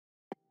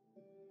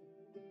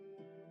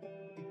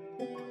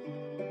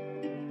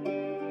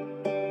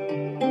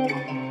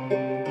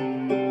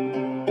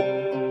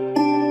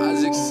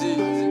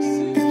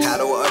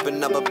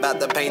up about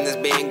the pain that's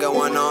been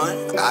going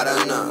on? I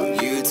don't know,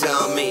 you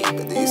tell me.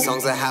 But these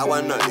songs are how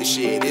I know this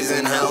shit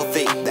isn't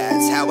healthy.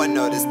 That's how I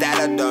notice that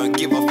I don't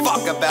give a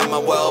fuck about my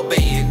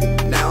well-being.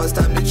 Now it's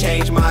time to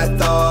change my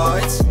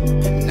thoughts.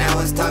 Now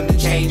it's time to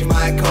change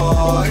my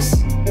course.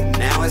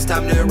 Now it's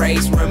time to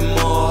erase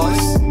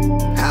remorse.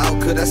 How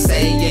could I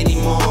say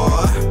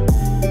anymore?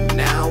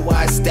 Now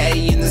I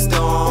stay in the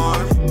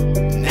storm.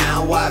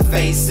 Now I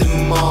face it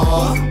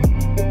more.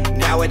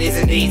 Now it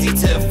isn't easy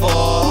to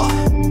fall.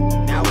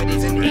 Now it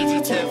isn't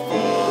easy to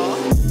fall.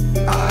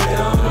 I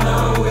don't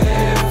know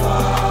if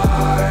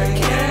I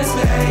can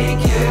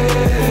take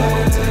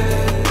it.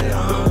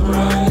 I'm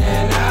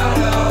running out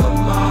of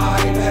my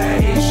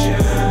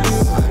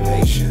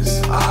patience.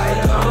 I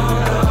don't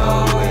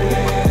know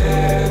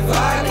if I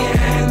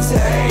can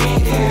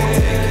take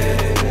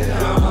it.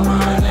 I'm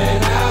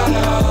running out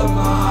of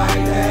my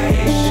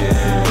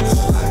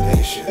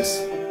patience.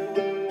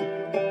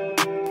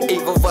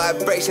 Evil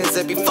vibrations,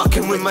 they be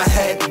fucking with my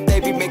head. They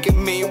be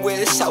making me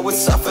wish I would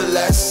suffer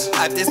less.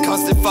 I have this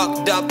constant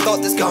fucked up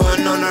thought that's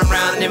going on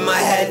around in my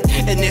head,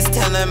 and it's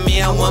telling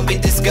me I won't be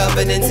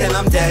discovered until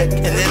I'm dead.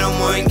 And then I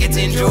won't get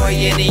to enjoy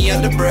any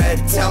other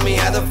bread. Tell me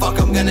how the fuck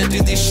I'm gonna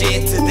do this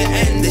shit to the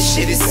end. This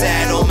shit is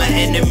sad, all my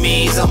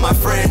enemies, all my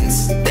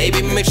friends, they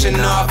be mixing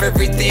off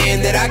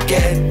everything that I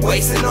get.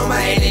 Wasting all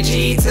my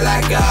energy till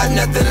I got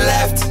nothing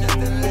left.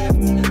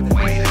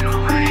 Wasting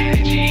all my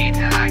energy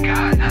till I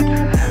got nothing left.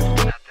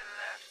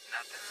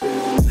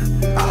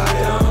 I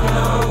don't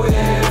know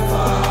if I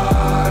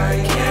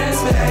can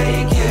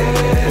take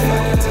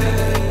it.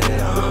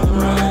 I'm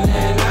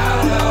running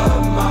out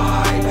of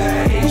my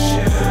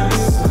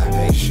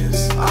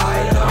patience. I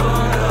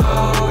don't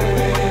know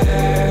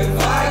if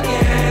I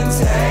can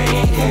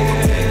take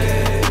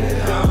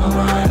it. I'm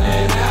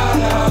running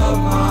out of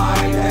my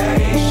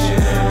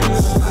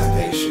patience.